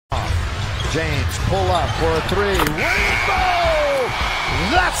James pull up for a three. Rainbow!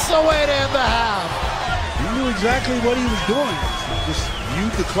 That's the way to end the half. He knew exactly what he was doing. He just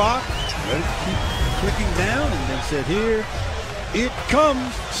viewed the clock, let it keep clicking down, and then said, here it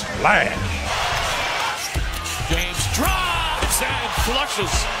comes. Splash. James drives and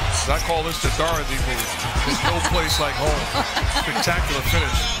flushes. I call this the Dorothy move. There's no place like home. Spectacular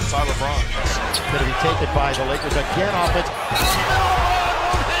finish by LeBron. Going to be taken by the Lakers again. Offense.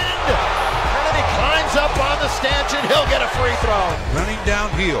 And then he climbs up on the stanchion. He'll get a free throw. Running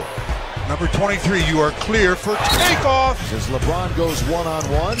downhill. Number 23, you are clear for takeoff. As LeBron goes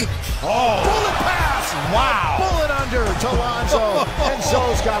one-on-one. Oh. Bullet pass. Wow. Bullet under to Lonzo. And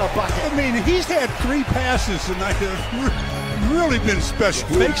Zoe's got a bucket. I mean, he's had 3 passes tonight that have really been special.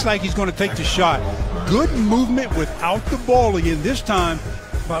 Fakes like he's going to take the shot. Good movement without the ball again, this time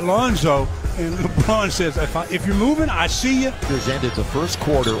by Lonzo. And LeBron says, if you're moving, I see you. Here's ended the first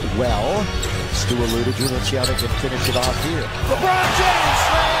quarter well. Stu alluded to, let's see how they can finish it off here. LeBron James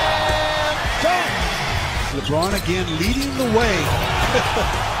slam dunk. LeBron again leading the way,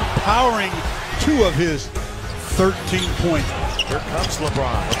 powering 2 of his 13 points. Here comes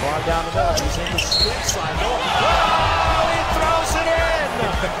LeBron. LeBron down the middle. He's in the spin side. Oh, he throws it in.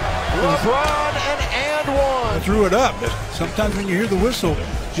 LeBron and one. Threw it up. Sometimes when you hear the whistle,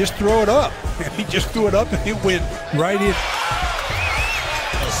 just throw it up. And he just threw it up and it went right in.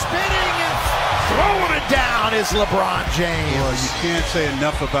 Spinning and throwing it down is LeBron James. Well, you can't say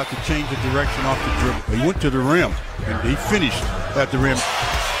enough about the change of direction off the dribble. He went to the rim and he finished at the rim.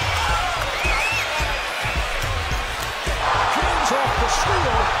 James off the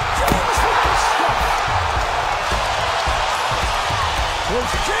steal. James with the stuff.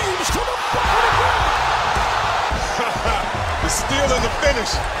 There's James to the bucket again. The steal and the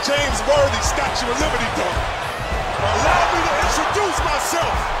finish. James Worthy, Statue of Liberty dunk. Allow me to introduce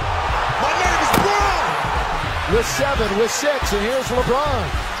myself. My name is Bron. With 7, with 6, and here's LeBron.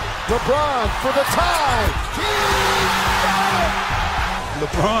 LeBron for the tie.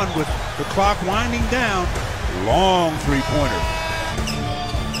 LeBron with the clock winding down. Long three-pointer.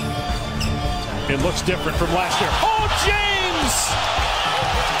 It looks different from last year. Oh, James!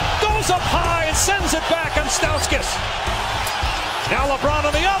 Goes up high and sends it back on Stauskas. Now LeBron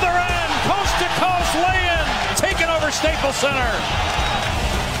on the other end, coast-to-coast lay-in, taking over Staples Center.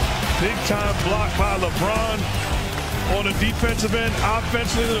 Big-time block by LeBron on the defensive end,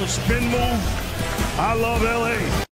 offensively, little spin move. I love L.A.